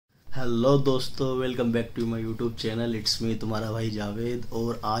Hello दोस्तों, welcome back to my YouTube channel. It's me तुम्हारा भाई जावेद।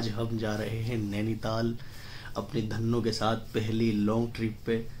 और आज हम जा रहे हैं नैनीताल अपने धन्नो के साथ पहली लॉन्ग ट्रिप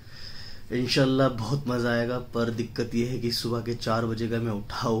पे। इंशाल्लाह बहुत मज़ा आएगा। पर दिक्कत यह है कि सुबह के 4 बजे का मैं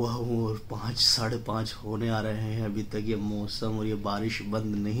उठा हुआ हूँ और 5 साढ़े 5 होने आ रहे हैं। अभी तक ये मौसम और ये बारिश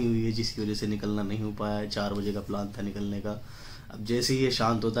बंद नहीं हुई है, जिसकी वजह से निकलना नहीं हो पाया है। 4 बजे का प्लान था निकलने का। अब जैसे ही ये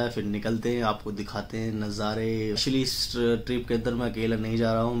शांत होता है फिर निकलते हैं, आपको दिखाते हैं नज़ारे। एक्चुअली इस ट्रिप के अंदर मैं अकेला नहीं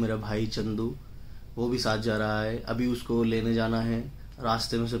जा रहा हूँ, मेरा भाई चंदू वो भी साथ जा रहा है। अभी उसको लेने जाना है,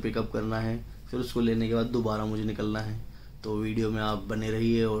 रास्ते में उसे पिकअप करना है, फिर उसको लेने के बाद दोबारा मुझे निकलना है। तो वीडियो में आप बने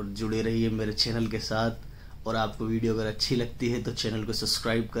रहिए और जुड़े रहिए मेरे चैनल के साथ। और आपको वीडियो अगर अच्छी लगती है तो चैनल को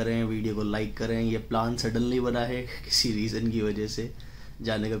सब्सक्राइब करें, वीडियो को लाइक करें। ये प्लान सडनली बना है, किसी रीज़न की वजह से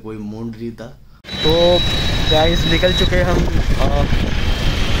जाने का कोई मूड नहीं था। तो गाइस निकल चुके हैं हम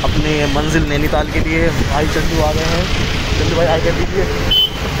अपने मंजिल नैनीताल के लिए। भाई चंदू आ गए हैं। चंदू भाई आगे दीजिए।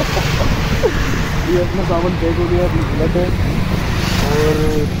 ये अपना सामान पैक हो गया, अभी बुलेट है। और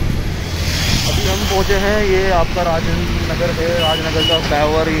अभी हम पहुँचे हैं, ये आपका राजनगर है, राजनगर का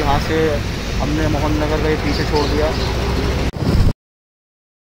फ्लाईओवर। यहाँ से हमने मोहन नगर का ये पीछे छोड़ दिया।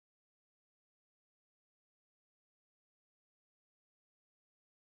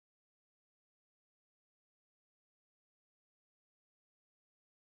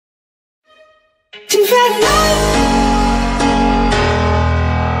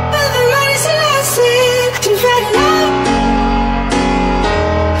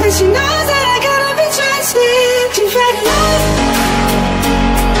 She knows that I gotta be trusted. She's had love,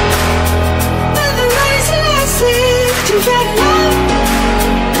 but the money's elastic. She's had love,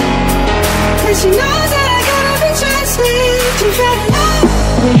 and she knows that I gotta be trusted. She's had love.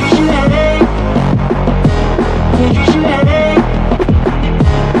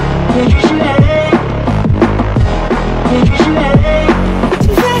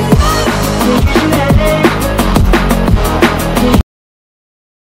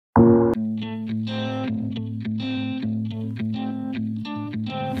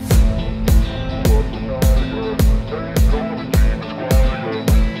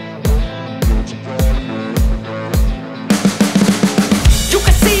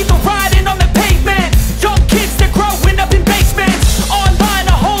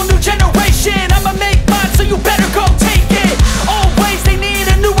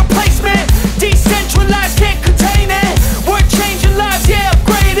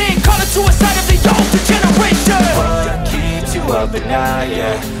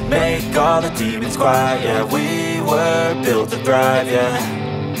 Make all the demons quiet, yeah. We were built to thrive, yeah.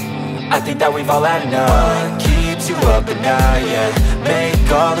 I think that we've all had enough. What keeps you up at night, yeah.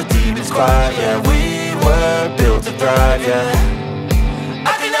 Make all the demons quiet, yeah. We were built to thrive, yeah.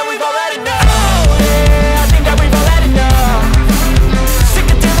 I think that we've all had enough. Oh, yeah, I think that we've all had enough. Sick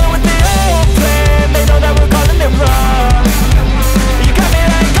of dealing with the old plan. They know that we're calling it wrong. You got me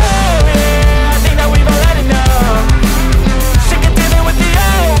like, oh, yeah, I think that we've all had enough.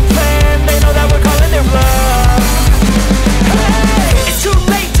 It's too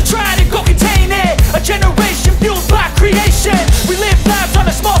late to try to go contain it. A generation fueled by creation. We live lives on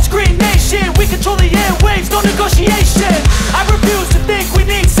a small screen nation. We control the airwaves, no negotiation. I refuse to think we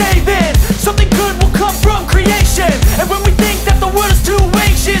need saving. Something good will come from creation. And when we think that the world is too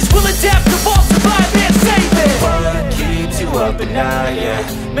anxious, we'll adapt, evolve, survive and save it. What keeps you up at night, yeah.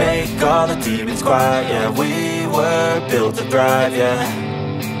 Make all the demons quiet, yeah. We were built to thrive, yeah.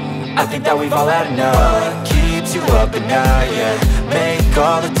 I think that we've all had enough. What keeps you up at night, yeah. Make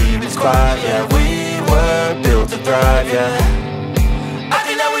all the demons quiet, yeah. We were built to thrive, yeah. I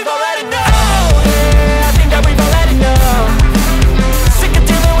think that we've all had enough. Oh, yeah, I think that we've all had enough. Sick of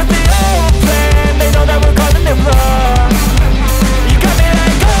dealing with the old plan. They know that we're calling it wrong. You got me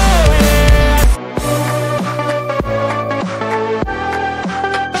like, oh, yeah.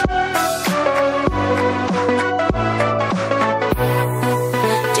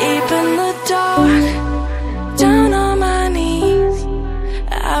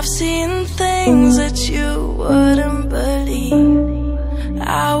 I've seen things that you wouldn't believe.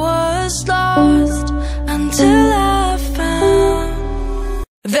 I was lost until I found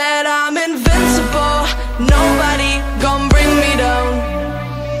that I'm invincible. Nobody gon' bring me down.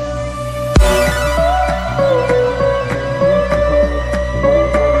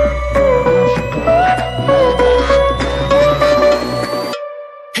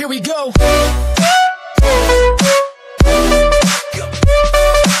 Here we go.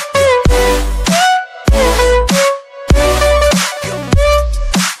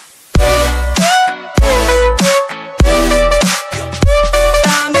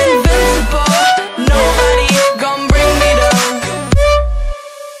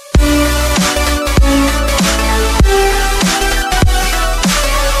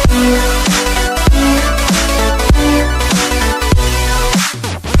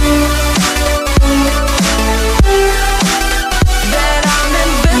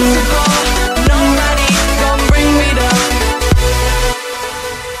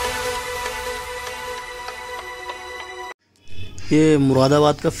 ये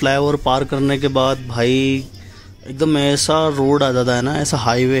मुरादाबाद का flyover पार करने के बाद भाई एकदम ऐसा road आ जाता है ना, ऐसा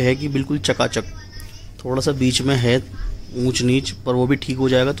हाईवे है कि बिल्कुल चकाचक। थोड़ा सा बीच में है ऊंच नीच, पर वो भी ठीक हो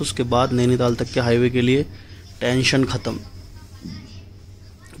जाएगा तो उसके बाद नैनीताल तक के हाईवे के लिए टेंशन ख़त्म।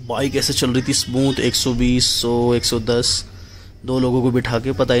 बाइक ऐसे चल रही थी स्मूथ, 120, 100, 110, 2 लोगों को बिठा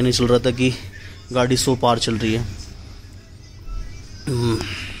के पता ही नहीं चल रहा था कि गाड़ी 100 पार चल रही है।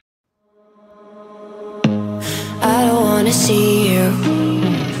 I don't wanna see you,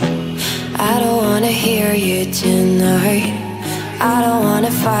 I don't wanna hear you tonight, I don't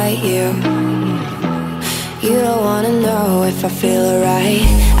wanna fight you, you don't wanna know if I feel alright,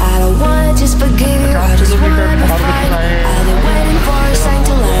 I don't wanna just forgive you, I just wanna be fine, I've been waiting for a sign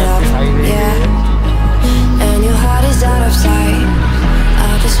to light up, yeah, and your heart is out of sight,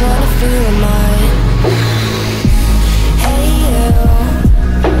 I just wanna feel mine, hey you,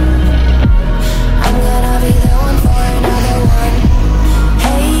 I'm gonna be the one for another one.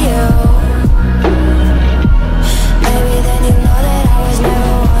 Hey you, maybe then you know that I was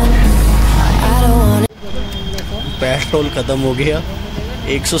never one. I don't wanna. Petrol ख़त्म हो गया।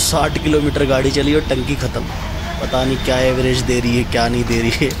 160 kilometre गाड़ी चली और टंकी ख़त्म। पता नहीं क्या एवरेज दे रही है क्या नहीं दे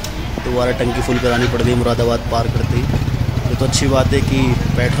रही है। दोबारा टंकी फुल करानी पड़ गई मुरादाबाद पार करते ही। ये तो अच्छी बात है कि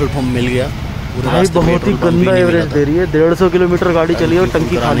पेट्रोल पंप मिल गया। भाई बहुत ही गंदा एवरेज दे रही है। 150 किलोमीटर गाड़ी चली और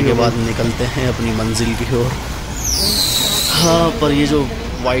टंकी खाने के बाद निकलते हैं अपनी मंजिल की ओर। हाँ, पर ये जो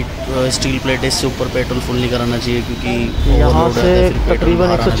वाइट स्टील प्लेट है इससे ऊपर पेट्रोल फुल नहीं कराना चाहिए, क्योंकि यहाँ से तकरीबन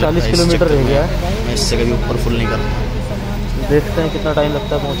 140 किलोमीटर रह गया है। मैं इससे कभी ऊपर फुल नहीं करना। देखते हैं कितना टाइम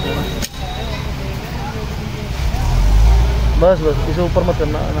लगता है पहुँचने में। बस इसे ऊपर मत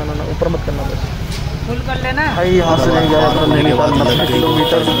करना, ना ऊपर मत करना, बस फुल कर लेना। भाई यहाँ से नहीं गया था नैनीताल 90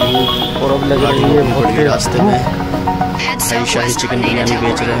 किलोमीटर और अब लग रही है बहुत के रास्ते में। भाई शाही चिकन बिरयानी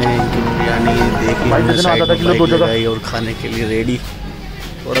बेच रहे हैं। इनकी बिरयानी देखिए और खाने के लिए रेडी।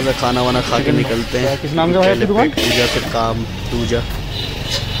 थोड़ा सा खाना वाना खा के निकलते हैं। किस नाम से है दुकान? पूजा फिर काम दूजा।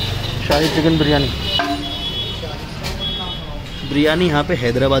 शाही चिकन बिरयानी। बिरयानी यहाँ पे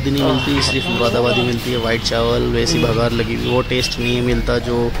हैदराबादी नहीं मिलती, सिर्फ मुरादाबादी मिलती है। वाइट चावल वैसी भगार लगी हुई, वो टेस्ट नहीं है मिलता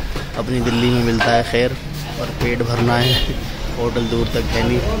जो अपनी दिल्ली में मिलता है। खैर, पर पेट भरना है, होटल दूर तक है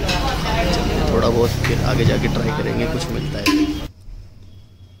नहीं। चलिए थोड़ा बहुत फिर आगे जाके ट्राई करेंगे, कुछ मिलता है।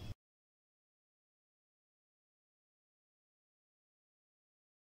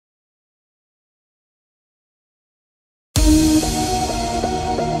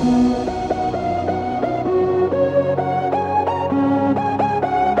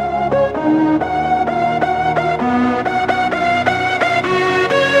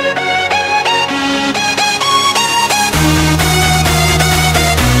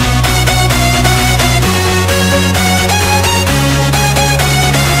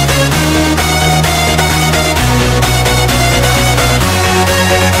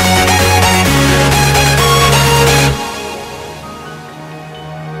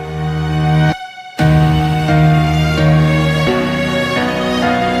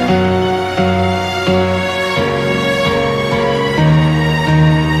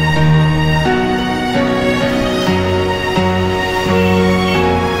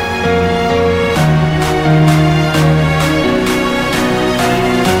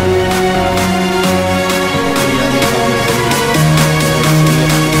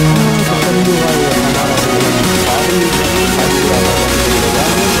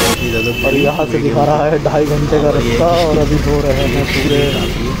 और यहाँ से दिखा रहा है 2.5 घंटे का रास्ता और अभी सो रहे हैं पूरे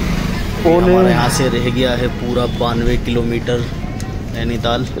पौने। यहाँ से रह गया है पूरा 92 किलोमीटर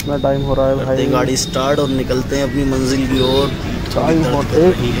नैनीताल। कितना टाइम हो रहा है भाई? गाड़ी स्टार्ट और निकलते हैं अपनी मंजिल की ओर।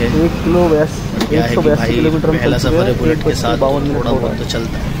 एक किलो 182 किलोमीटर पहला सफर है बुलेट के साथ, थोड़ा बहुत तो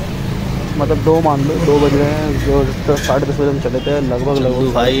चलता है। मतलब 2 मान लो, 2 बज रहे हैं जो 10:30 बजे हम चले थे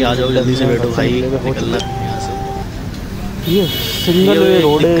लगभग। भाई आ जाओ जल्दी से, बैठो भाई, निकलना यहाँ से। ये सिंगल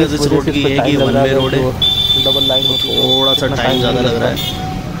रोड है, इस रोड की है कि वन वे रोड है, डबल लाइन हो, थोड़ा सा टाइम ज़्यादा लग रहा है।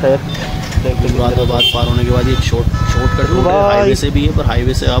 खैर मुरादाबाद पार होने के बाद ये शॉर्टकट रोड है, हाईवे से भी है, पर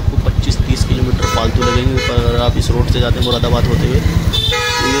हाईवे से आपको 25-30 किलोमीटर फालतू लगेंगे। पर अगर आप इस रोड से जाते हैं मुरादाबाद होते हुए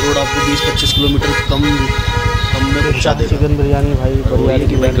तो ये रोड आपको 20-25 किलोमीटर कम में पहुँचा देगा। चिकन बिरयानी भाई बढ़िया है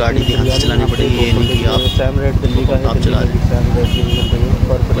कि भाई गाड़ी ध्यान से चलानी पड़ेगी, ये नहीं कि आप सैम रेट दिल्ली का है, आप चला रहे सैम रेट की मिल रही है।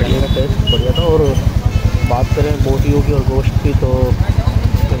 पर बिरयानी का टेस्ट बढ़िया था। और बात करें बोटियों की और गोश्त की तो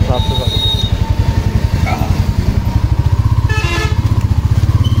उसके हिसाब से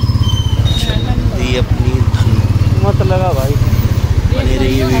अपनी धन मत लगा भाई। बने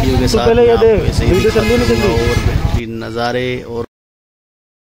रहिए वीडियो के साथ। पहले ये देख वीडियो चल रही है और बेहतरीन नज़ारे और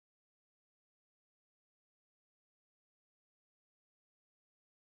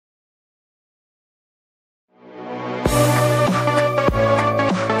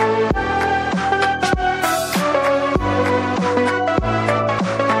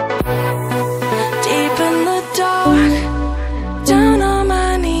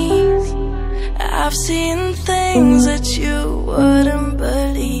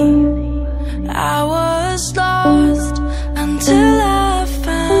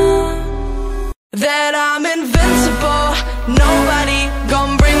that I'm invincible. Nobody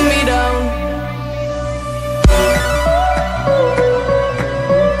gon' bring me down.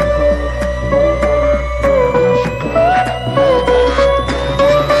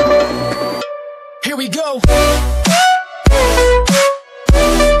 Here we go.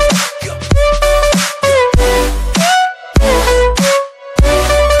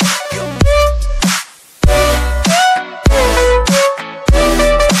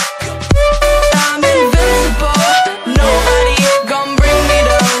 I'm invincible. Nobody gon' bring me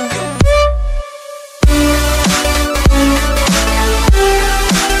down.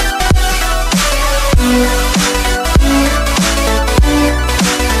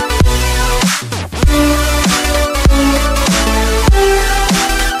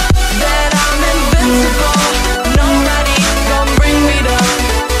 That I'm invincible. Nobody gon' bring me down.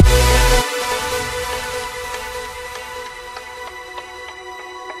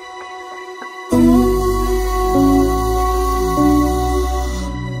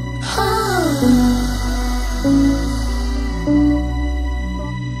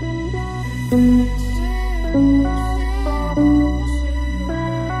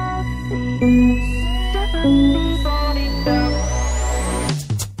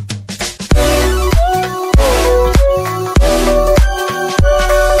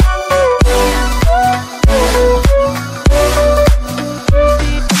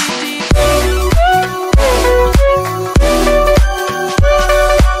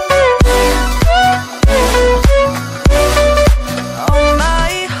 All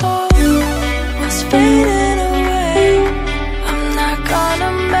my hope was fading away. I'm not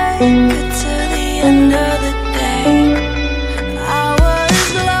gonna make it to the end of the day. I was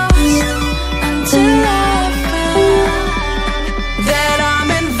lost until I found that I'm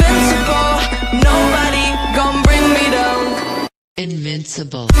invincible. Nobody gon' bring me down.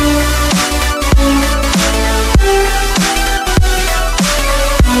 Invincible.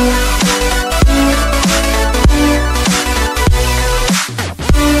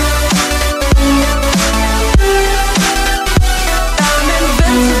 I'm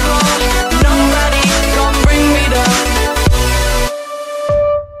invincible. Nobody gon' bring me down.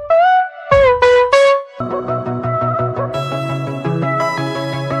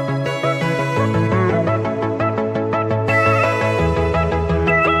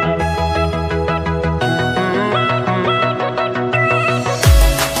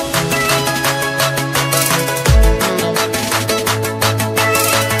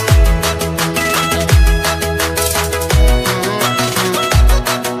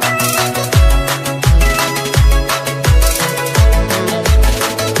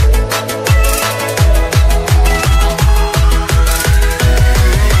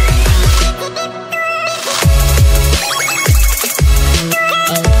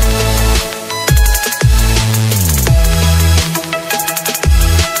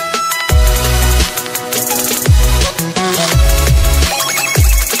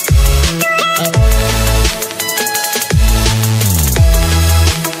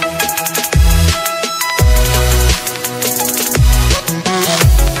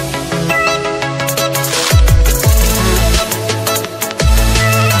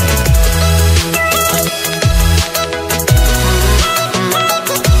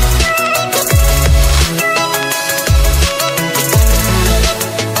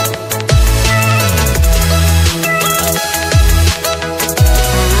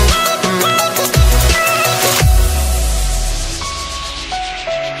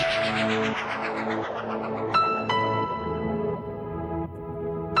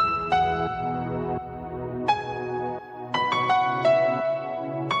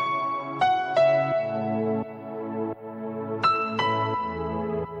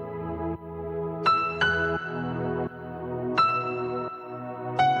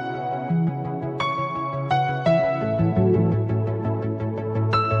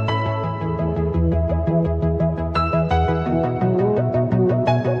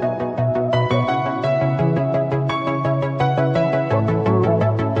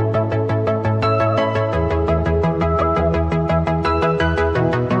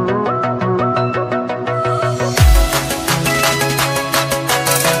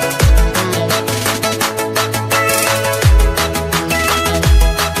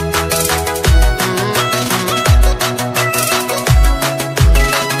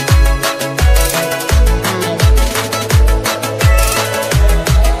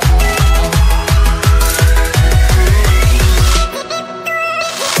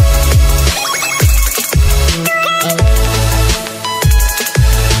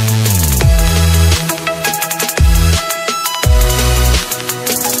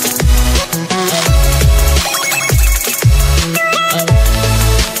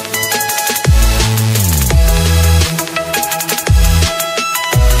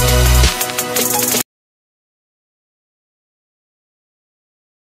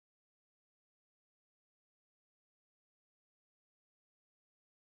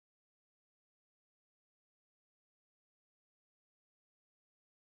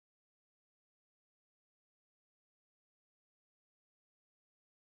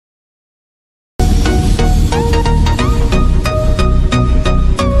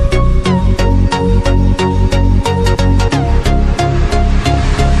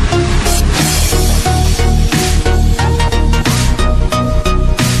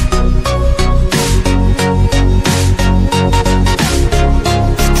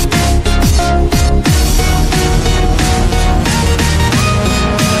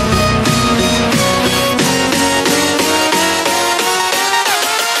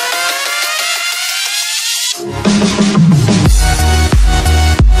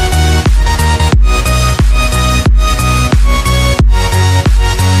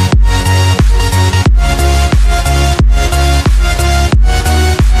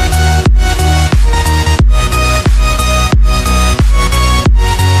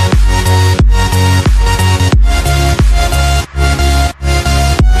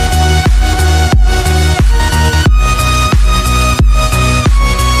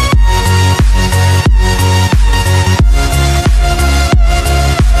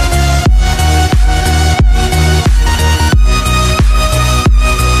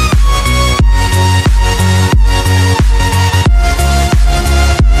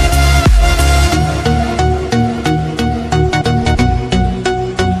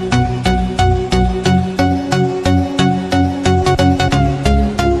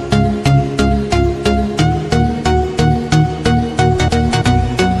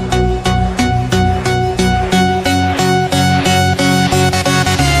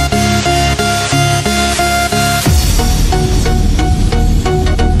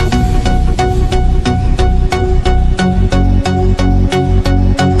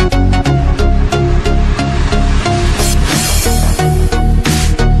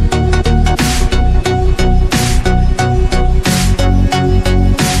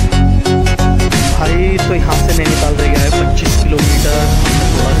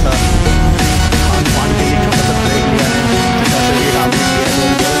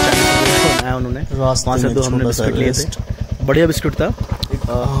 वहाँ से 2 हमने biscuit लिए थे, बढ़िया biscuit था।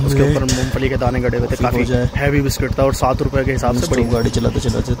 उसके ऊपर मूंगफली के दाने गड़े हुए थे, काफी हैवी बिस्किट था और 7 रुपए के हिसाब से बड़ी गाड़ी चलाते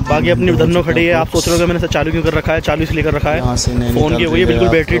चलाते। बाकी अपनी धन्नो खड़ी है। आप सोच रहे हो मैंने चालू क्यों कर रखा है, चालू इसलिए कर रखा है, फोन की वही बिल्कुल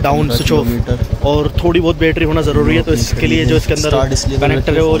बैटरी डाउन स्विच ऑफ, और थोड़ी बहुत बैटरी होना जरूरी है। तो इसके लिए जो इसके अंदर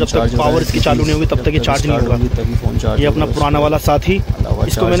कनेक्टर है वो जब तक पावर इसकी चालू नहीं होगी तब तक ये चार्ज नहीं होगा। ये अपना पुराना वाला साथी,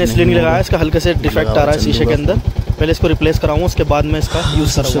 इसको मैंने इसलिए नहीं लगाया, इसका हल्के से डिफेक्ट आ रहा है शीशे के अंदर, पहले इसको रिप्लेस कराऊंगा, उसके बाद में इसका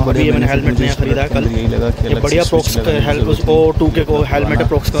यूज करूंगा। अभी ये मैंने हेलमेट नया खरीदा है कल, ये बढ़िया प्रोक्स O2 के को हेलमेट है,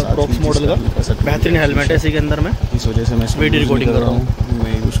 प्रोक्स मॉडल का बेहतरीन हेलमेट है। इसी के अंदर मैं इस वजह से मैं वीडियो रिकॉर्डिंग कर रहा हूँ,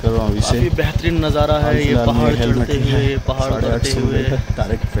 मैं यूज कर रहा हूँ इसे। काफी बेहतरीन नज़ारा है ये, पहाड़ चढ़ते हुए, पहाड़ चढ़ते हुए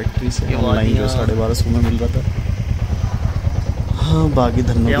डायरेक्ट फैक्ट्री से ऑनलाइन जो 1250 में मिल रहा था। हाँ बाकी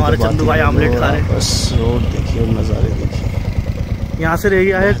धन्यवाद। हमारे चंदू भाई आमलेट खा रहे हैं, बस रोड देखिए और नज़ारे देखिए। यहाँ से रह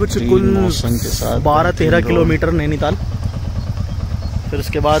गया है कुछ कुल 12-13 किलोमीटर नैनीताल, फिर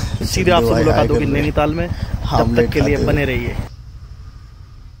उसके बाद सीधे आपसे मुलाकात होगी नैनीताल में। तब तक के लिए बने रहिए।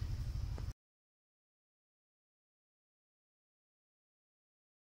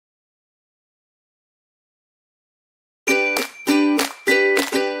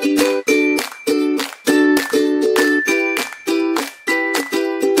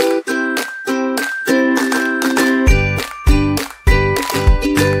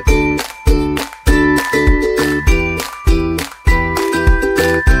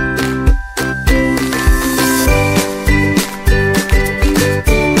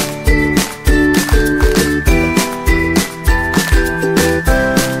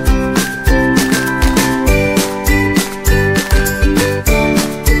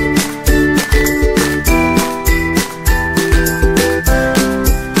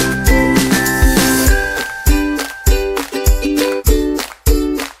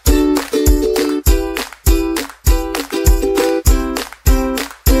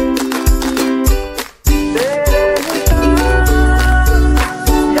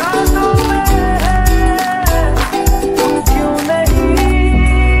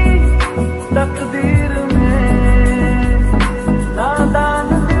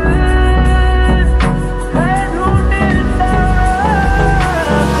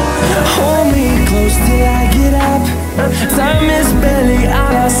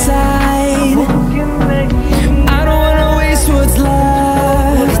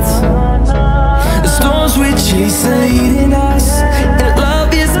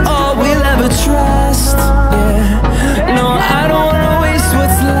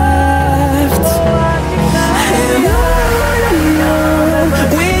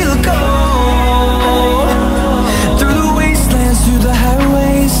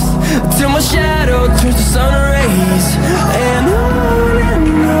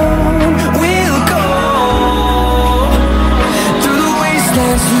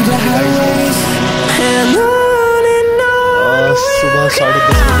 सुबह 10:30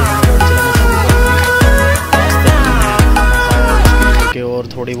 बजे और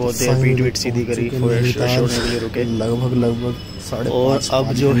थोड़ी बहुत देर पीट वीट सीधी करी, फ्रेश होने के लिए रुके लगभग 5:30। और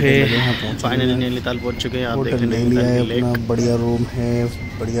अब जो है फाइनली नैनीताल पहुंच चुके हैं। आप देख रहे हैं नैनीताल लेक, बढ़िया रूम है,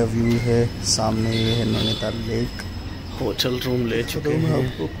 बढ़िया व्यू है, सामने ये है नैनीताल लेक। होटल रूम ले चुके हैं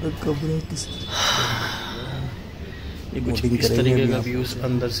आपको अपना कमरा ये कुछ इस तरीके का व्यूज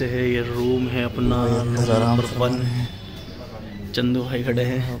अंदर से है। ये रूम है अपना नंबर 1, चंदू भाई खड़े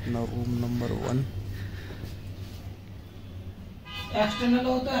हैं, अपना रूम नंबर 1। एक्सटर्नल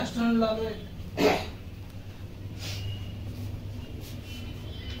हो तो एक्सटर्नल ला दो।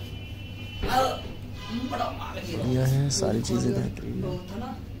 बढ़िया है, सारी चीज़ें बेहतरीन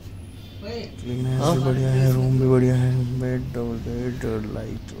है, क्लीन है, बढ़िया है, रूम भी बढ़िया है, बेड डबल बेड,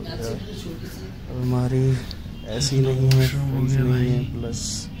 लाइट वगैरह, अलमारी ऐसी नहीं है, फ्रिज नहीं है, प्लस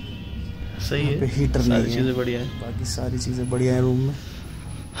सही है, हीटर नहीं है, चीज़ें बढ़िया है, बाकी सारी चीज़ें बढ़िया है रूम में।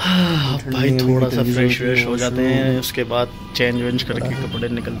 भाई थोड़ा सा फ्रेश हो जाते हैं, उसके बाद चेंज वेंज करके कपड़े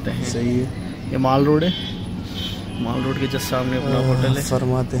निकलते हैं। सही है। ये माल रोड है, माल रोड के जस्ट सामने अपना होटल है।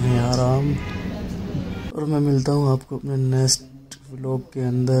 फरमाते हैं आराम। और मैं मिलता हूँ आपको अपने नेक्स्ट व्लॉग के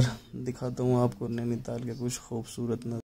अंदर, दिखाता हूँ आपको नैनीताल के कुछ खूबसूरत